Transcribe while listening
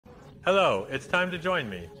Hello, it's time to join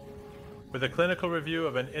me with a clinical review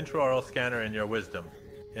of an intraoral scanner in your wisdom.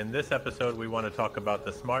 In this episode, we want to talk about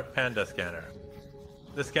the Smart Panda scanner.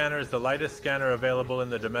 The scanner is the lightest scanner available in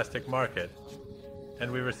the domestic market,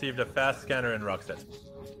 and we received a fast scanner in Roxette.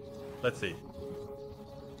 Let's see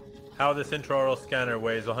how this intraoral scanner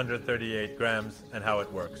weighs 138 grams and how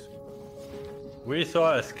it works. We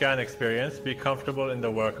saw a scan experience, be comfortable in the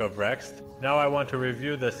work of Rext. Now I want to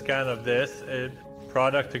review the scan of this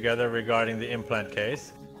product together regarding the implant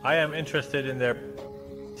case. I am interested in their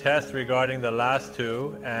test regarding the last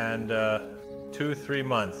two and 2-3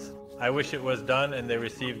 months. I wish it was done and they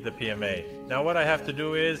received the PMA. Now what I have to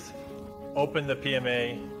do is open the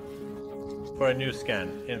PMA for a new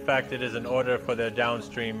scan. In fact, it is an order for their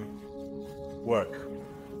downstream work.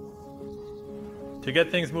 To get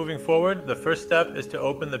things moving forward, the first step is to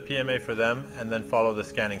open the PMA for them and then follow the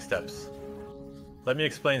scanning steps. Let me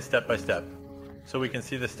explain step by step, so we can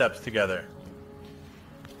see the steps together.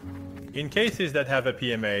 In cases that have a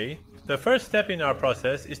PMA, the first step in our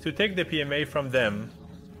process is to take the PMA from them.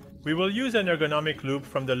 We will use an ergonomic loupe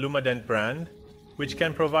from the Lumadent brand, which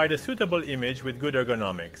can provide a suitable image with good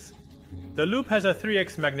ergonomics. The loupe has a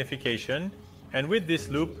 3x magnification, and with this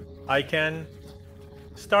loupe, I can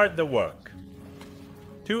start the work.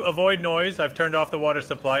 To avoid noise, I've turned off the water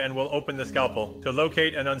supply and will open the scalpel to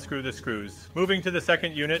locate and unscrew the screws. Moving to the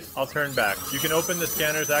second unit, I'll turn back. You can open the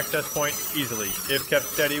scanner's access point easily. If kept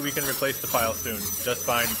steady, we can replace the file soon, just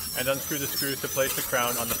fine, and unscrew the screws to place the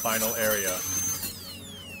crown on the final area.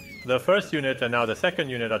 The first unit and now the second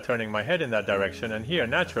unit are turning my head in that direction, and here,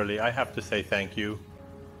 naturally, I have to say thank you.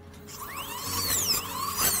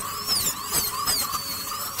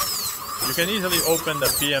 You can easily open the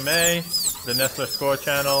PMA, the Nestler score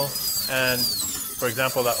channel, and, for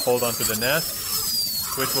example, that hold onto the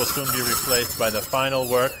nest, which will soon be replaced by the final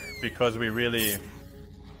work because we really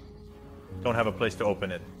don't have a place to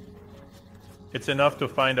open it. It's enough to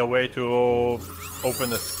find a way to open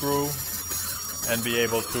the screw and be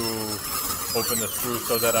able to open the screw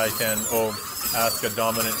so that I can ask a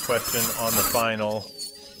dominant question on the final.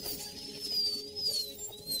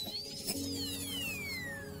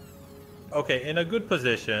 Okay, in a good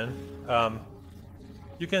position,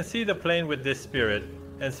 you can see the plane with this spirit,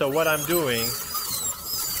 and so what I'm doing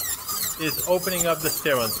is opening up the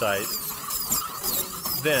steron site,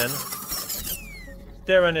 then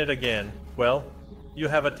steron it again. Well, you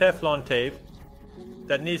have a Teflon tape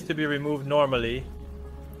that needs to be removed normally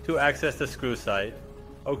to access the screw site.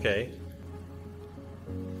 Okay.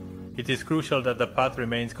 It is crucial that the path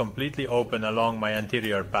remains completely open along my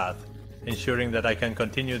anterior path, ensuring that I can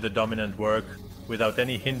continue the dominant work without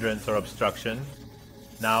any hindrance or obstruction.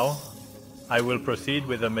 Now, I will proceed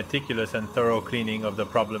with a meticulous and thorough cleaning of the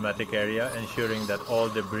problematic area, ensuring that all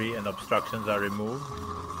debris and obstructions are removed.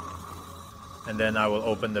 And then I will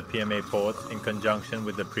open the PMA ports in conjunction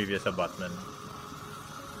with the previous abutment.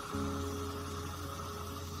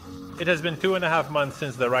 It has been 2.5 months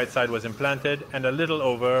since the right side was implanted and a little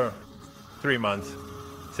over 3 months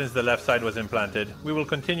since the left side was implanted. We will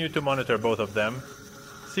continue to monitor both of them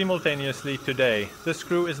simultaneously today. The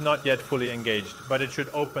screw is not yet fully engaged, but it should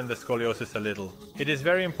open the scoliosis a little. It is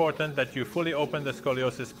very important that you fully open the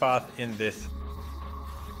scoliosis path in this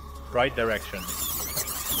right direction.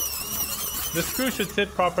 The screw should sit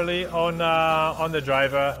properly on the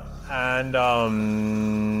driver, and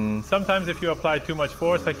sometimes if you apply too much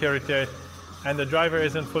force like here and the driver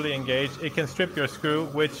isn't fully engaged, it can strip your screw,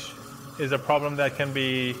 which is a problem that can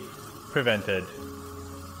be prevented.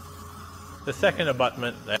 The second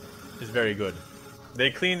abutment is very good. They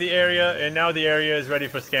cleaned the area and now the area is ready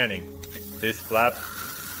for scanning. This flap.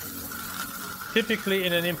 Typically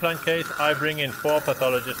in an implant case, I bring in 4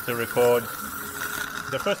 pathologists to record.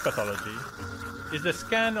 The first pathology is the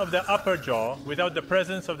scan of the upper jaw without the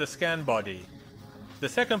presence of the scan body. The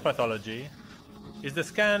second pathology is the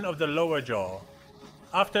scan of the lower jaw.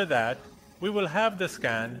 After that, we will have the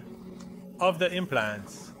scan of the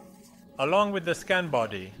implants, along with the scan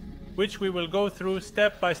body, which we will go through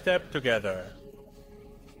step by step together.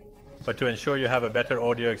 But to ensure you have a better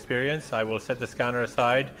audio experience, I will set the scanner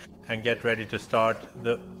aside and get ready to start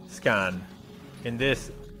the scan. In this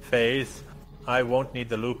phase, I won't need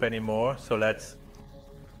the loupe anymore, so let's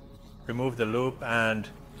remove the loupe and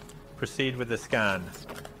proceed with the scan.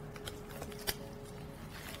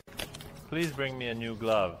 Please bring me a new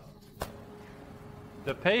glove.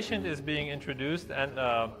 The patient is being introduced and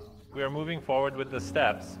we are moving forward with the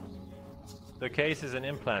steps. The case is an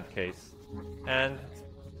implant case, and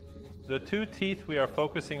the 2 teeth we are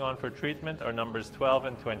focusing on for treatment are numbers 12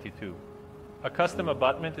 and 22. A custom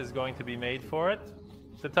abutment is going to be made for it,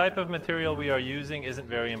 The type of material we are using isn't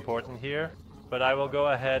very important here, but I will go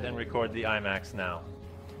ahead and record the IMAX now.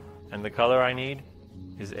 And the color I need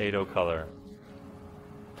is 80 color.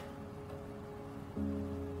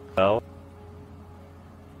 Well,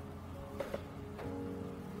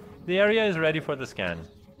 the area is ready for the scan.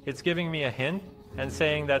 It's giving me a hint and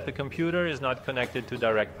saying that the computer is not connected to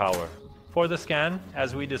direct power. For the scan,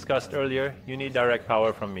 as we discussed earlier, you need direct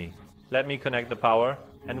power from me. Let me connect the power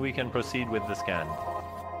and we can proceed with the scan.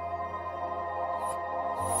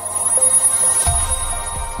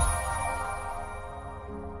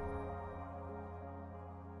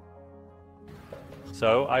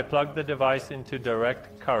 So I plugged the device into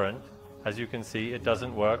direct current. As you can see, it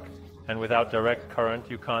doesn't work, and without direct current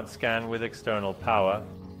you can't scan with external power.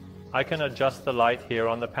 I can adjust the light here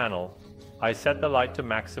on the panel. I set the light to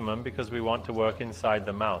maximum because we want to work inside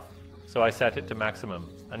the mouth. So I set it to maximum,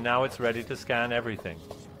 and now it's ready to scan everything.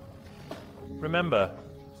 Remember,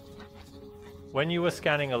 when you are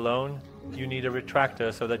scanning alone, you need a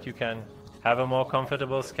retractor so that you can have a more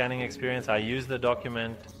comfortable scanning experience. I use the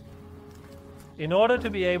document. In order to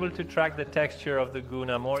be able to track the texture of the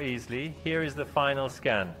guna more easily, here is the final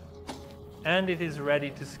scan. And it is ready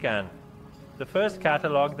to scan. The first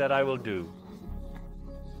catalog that I will do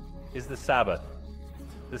is the Sabbath.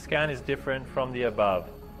 The scan is different from the above.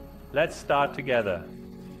 Let's start together.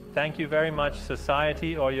 Thank you very much,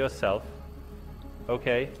 society or yourself.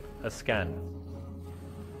 Okay, a scan.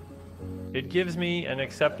 It gives me an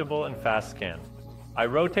acceptable and fast scan. I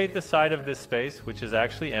rotate the side of this space, which is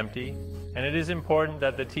actually empty, and it is important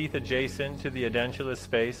that the teeth adjacent to the edentulous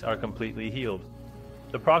space are completely healed.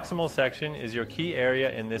 The proximal section is your key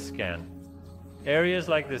area in this scan. Areas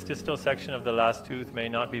like this distal section of the last tooth may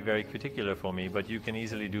not be very particular for me, but you can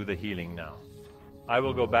easily do the healing now. I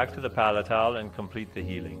will go back to the palatal and complete the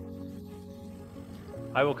healing.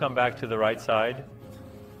 I will come back to the right side.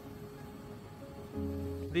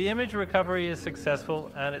 The image recovery is successful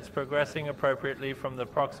and it's progressing appropriately from the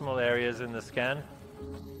proximal areas in the scan.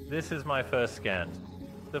 This is my first scan,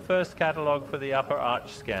 the first catalog for the upper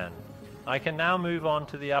arch scan. I can now move on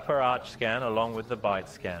to the upper arch scan along with the bite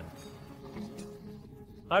scan.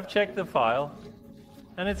 I've checked the file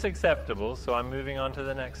and it's acceptable, so I'm moving on to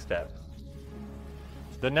the next step.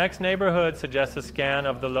 The next neighborhood suggests a scan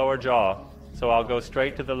of the lower jaw, so I'll go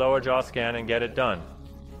straight to the lower jaw scan and get it done.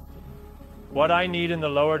 What I need in the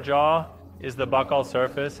lower jaw is the buccal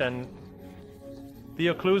surface, and the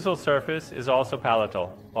occlusal surface is also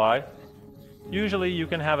palatal. Why? Usually you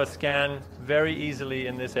can have a scan very easily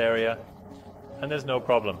in this area, and there's no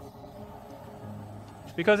problem.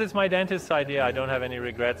 Because it's my dentist's idea, I don't have any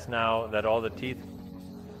regrets now that all the teeth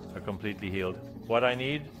are completely healed. What I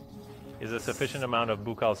need is a sufficient amount of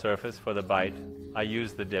buccal surface for the bite. I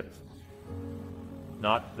use the dip.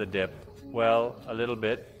 Not the dip. Well, a little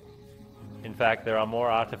bit. In fact, there are more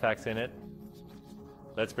artifacts in it.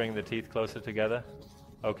 Let's bring the teeth closer together.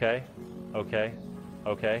 Okay, okay,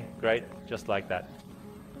 okay, great, just like that.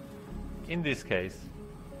 In this case,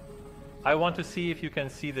 I want to see if you can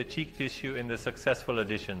see the cheek tissue in the successful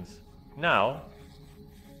additions. Now,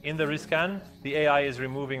 in the rescan, the AI is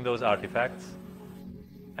removing those artifacts.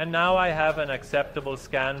 And now I have an acceptable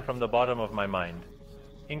scan from the bottom of my mind.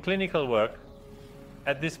 In clinical work,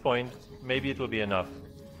 at this point, maybe it will be enough.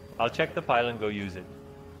 I'll check the file and go use it.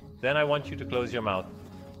 Then I want you to close your mouth.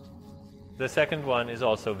 The second one is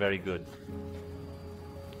also very good.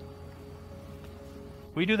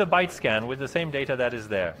 We do the bite scan with the same data that is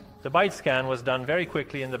there. The bite scan was done very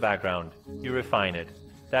quickly in the background. You refine it.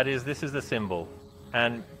 That is, this is the symbol.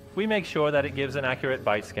 And we make sure that it gives an accurate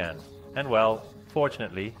bite scan. And well,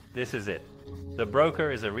 fortunately, this is it. The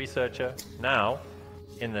broker is a researcher. Now,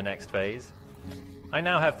 in the next phase, I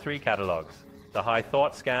now have 3 catalogs. The high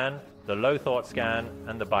thought scan, the low thought scan,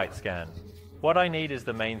 and the bite scan. What I need is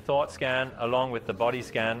the main thought scan along with the body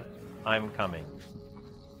scan. I'm coming.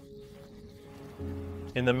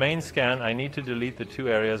 In the main scan, I need to delete the 2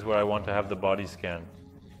 areas where I want to have the body scan.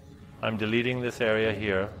 I'm deleting this area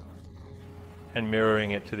here and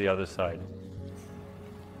mirroring it to the other side.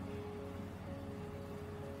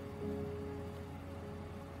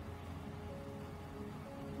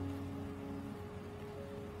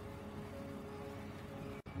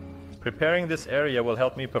 Preparing this area will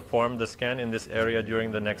help me perform the scan in this area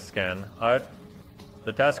during the next scan.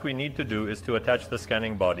 The task we need to do is to attach the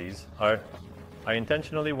scanning bodies. I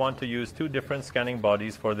intentionally want to use 2 different scanning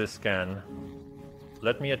bodies for this scan.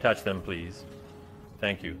 Let me attach them, please.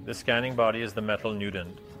 Thank you. This scanning body is the metal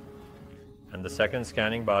Nutrident, and the second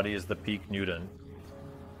scanning body is the PEEK Nutrident.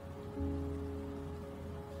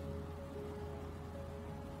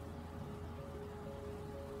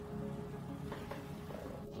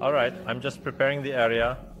 Alright, I'm just preparing the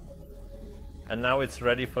area, and now it's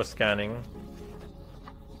ready for scanning.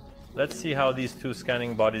 Let's see how these two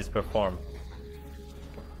scanning bodies perform.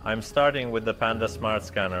 I'm starting with the Panda Smart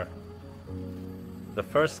Scanner. The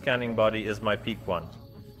first scanning body is my peak one,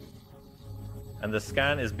 and the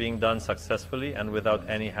scan is being done successfully and without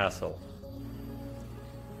any hassle.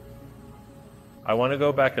 I want to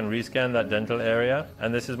go back and rescan that dental area,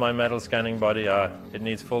 and this is my metal scanning body. It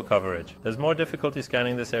needs full coverage. There's more difficulty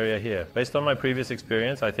scanning this area here. Based on my previous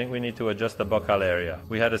experience, I think we need to adjust the buccal area.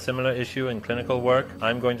 We had a similar issue in clinical work.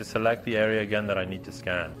 I'm going to select the area again that I need to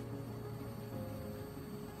scan.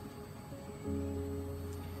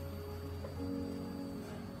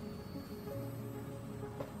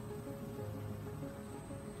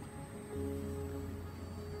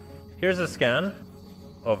 Here's a scan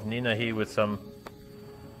of Ninahi with some...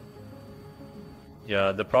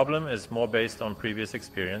 Yeah, the problem is more based on previous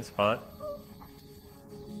experience, but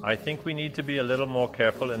I think we need to be a little more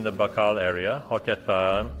careful in the buccal area.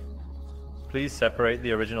 Please separate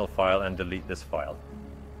the original file and delete this file.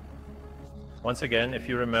 Once again, if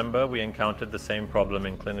you remember, we encountered the same problem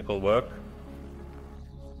in clinical work.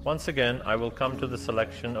 Once again, I will come to the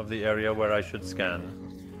selection of the area where I should scan.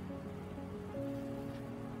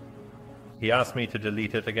 He asked me to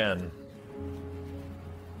delete it again.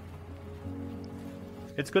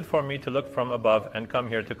 It's good for me to look from above and come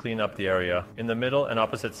here to clean up the area. In the middle and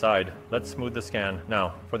opposite side, let's smooth the scan.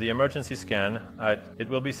 Now, for the emergency scan, it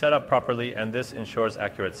will be set up properly, and this ensures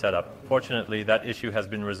accurate setup. Fortunately, that issue has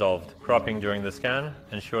been resolved. Cropping during the scan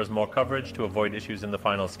ensures more coverage to avoid issues in the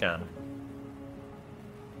final scan.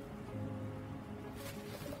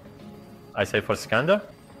 I say for Skanda.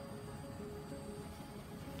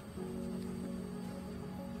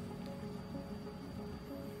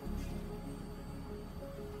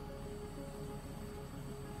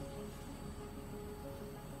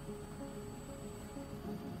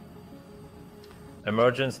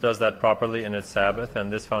 Emergence does that properly in its Sabbath,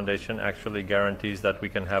 and this foundation actually guarantees that we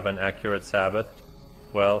can have an accurate Sabbath.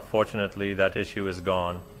 Well, fortunately, that issue is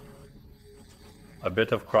gone. A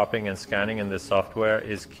bit of cropping and scanning in this software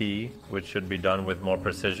is key, which should be done with more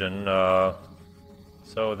precision,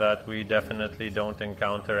 so that we definitely don't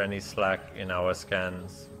encounter any slack in our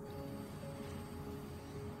scans.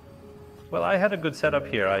 Well, I had a good setup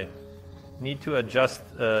here. I need to adjust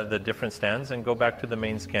the different stands and go back to the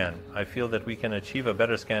main scan. I feel that we can achieve a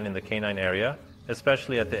better scan in the canine area,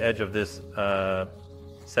 especially at the edge of this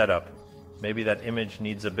setup. Maybe that image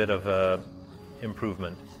needs a bit of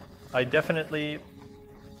improvement. I definitely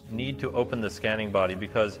need to open the scanning body,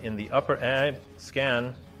 because in the upper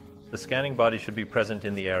scan, the scanning body should be present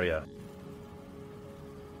in the area.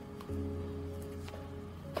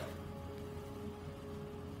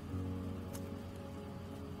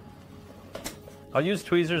 I'll use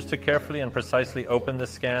tweezers to carefully and precisely open the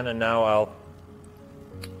scan, and now I'll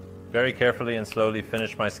very carefully and slowly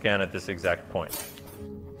finish my scan at this exact point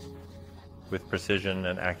with precision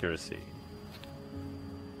and accuracy.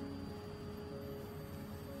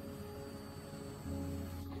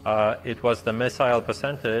 It was the missile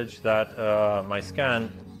percentage that my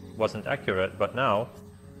scan wasn't accurate, but now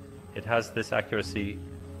it has this accuracy.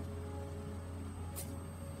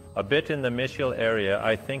 A bit in the mesial area.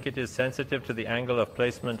 I think it is sensitive to the angle of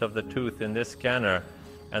placement of the tooth in this scanner,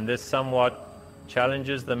 and this somewhat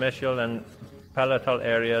challenges the mesial and palatal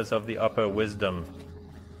areas of the upper wisdom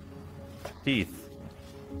teeth.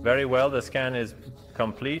 Very well, the scan is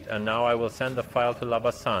complete, and now I will send the file to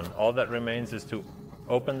Labasan. All that remains is to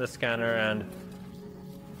open the scanner, and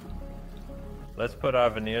let's put our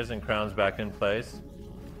veneers and crowns back in place.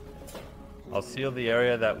 I'll seal the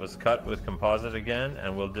area that was cut with composite again,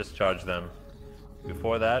 and we'll discharge them.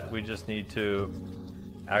 Before that, we just need to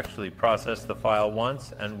actually process the file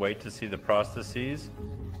once and wait to see the prostheses.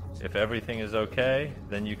 If everything is okay,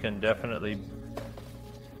 then you can definitely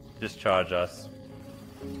discharge us.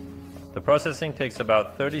 The processing takes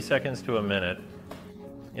about 30 seconds to a minute.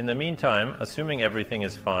 In the meantime, assuming everything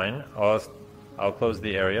is fine, I'll close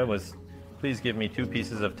the area with, please give me 2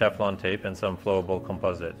 pieces of Teflon tape and some flowable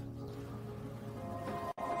composite.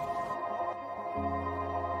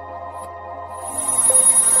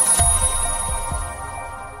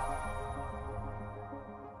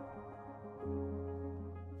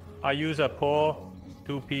 I use a poor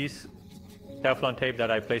 2-piece Teflon tape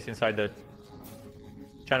that I place inside the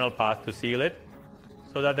channel path to seal it,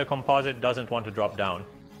 so that the composite doesn't want to drop down.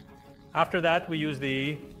 After that, we use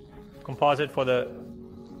the composite for the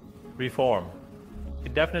reform.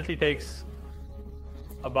 It definitely takes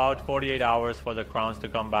about 48 hours for the crowns to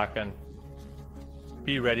come back and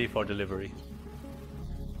be ready for delivery.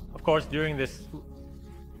 Of course, during this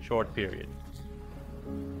short period.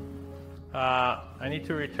 I need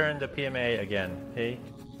to return the PMA again, okay?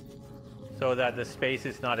 So that the space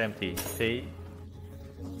is not empty, see?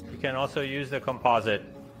 You can also use the composite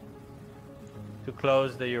to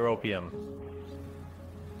close the europium.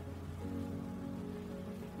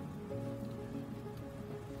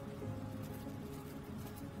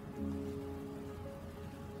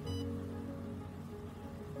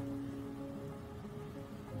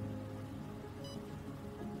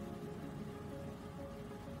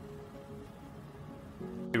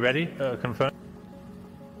 You ready? Confirm.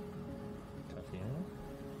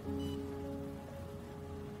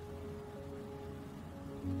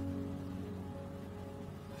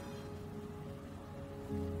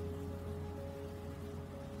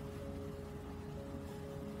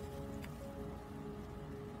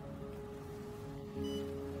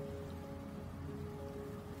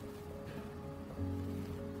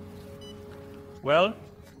 Well,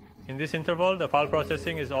 in this interval, the file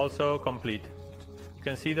processing is also complete. You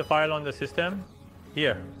can see the file on the system.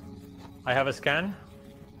 Here, I have a scan.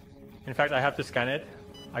 In fact, I have to scan it.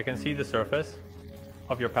 I can see the surface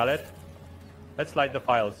of your palette. Let's light the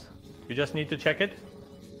files. You just need to check it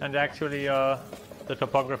and actually the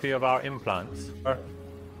topography of our implants.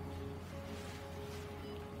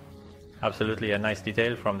 Absolutely a nice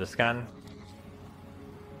detail from the scan.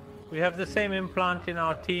 We have the same implant in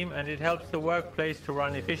our team and it helps the workplace to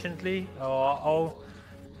run efficiently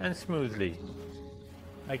and smoothly.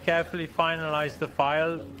 I carefully finalize the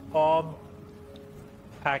file, form,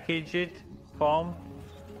 package it, form,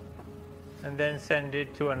 and then send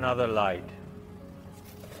it to another light.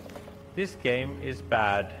 This game is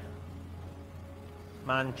bad.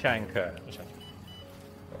 Manchanka.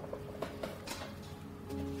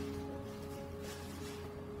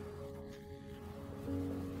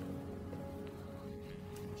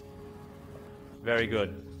 Very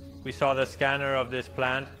good. We saw the scanner of this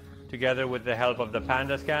plant together with the help of the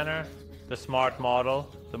Panda scanner, the smart model,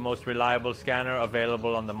 the most reliable scanner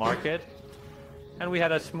available on the market. And we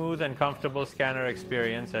had a smooth and comfortable scanner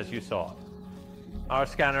experience, as you saw. Our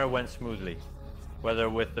scanner went smoothly, whether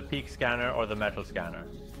with the Peak scanner or the metal scanner.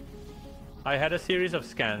 I had a series of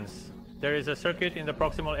scans. There is a circuit in the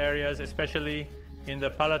proximal areas, especially in the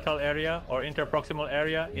palatal area or interproximal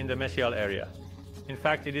area in the mesial area. In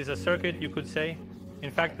fact, it is a circuit, you could say.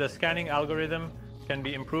 In fact, the scanning algorithm can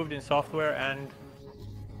be improved in software, and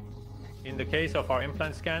in the case of our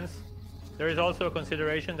implant scans, there is also a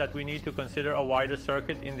consideration that we need to consider a wider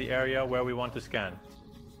circuit in the area where we want to scan.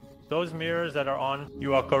 Those mirrors that are on,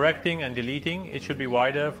 you are correcting and deleting. It should be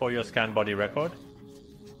wider for your scan body record.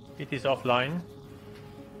 It is offline,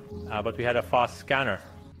 but we had a fast scanner,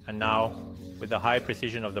 and now with the high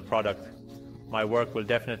precision of the product, my work will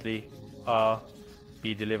definitely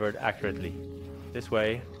be delivered accurately. This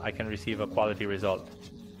way, I can receive a quality result.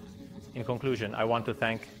 In conclusion, I want to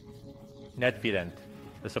thank Nutrident,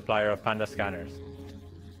 the supplier of Panda scanners,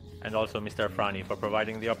 and also Mr. Frani for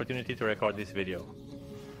providing the opportunity to record this video.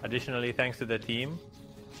 Additionally, thanks to the team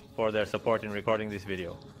for their support in recording this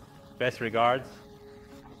video. Best regards,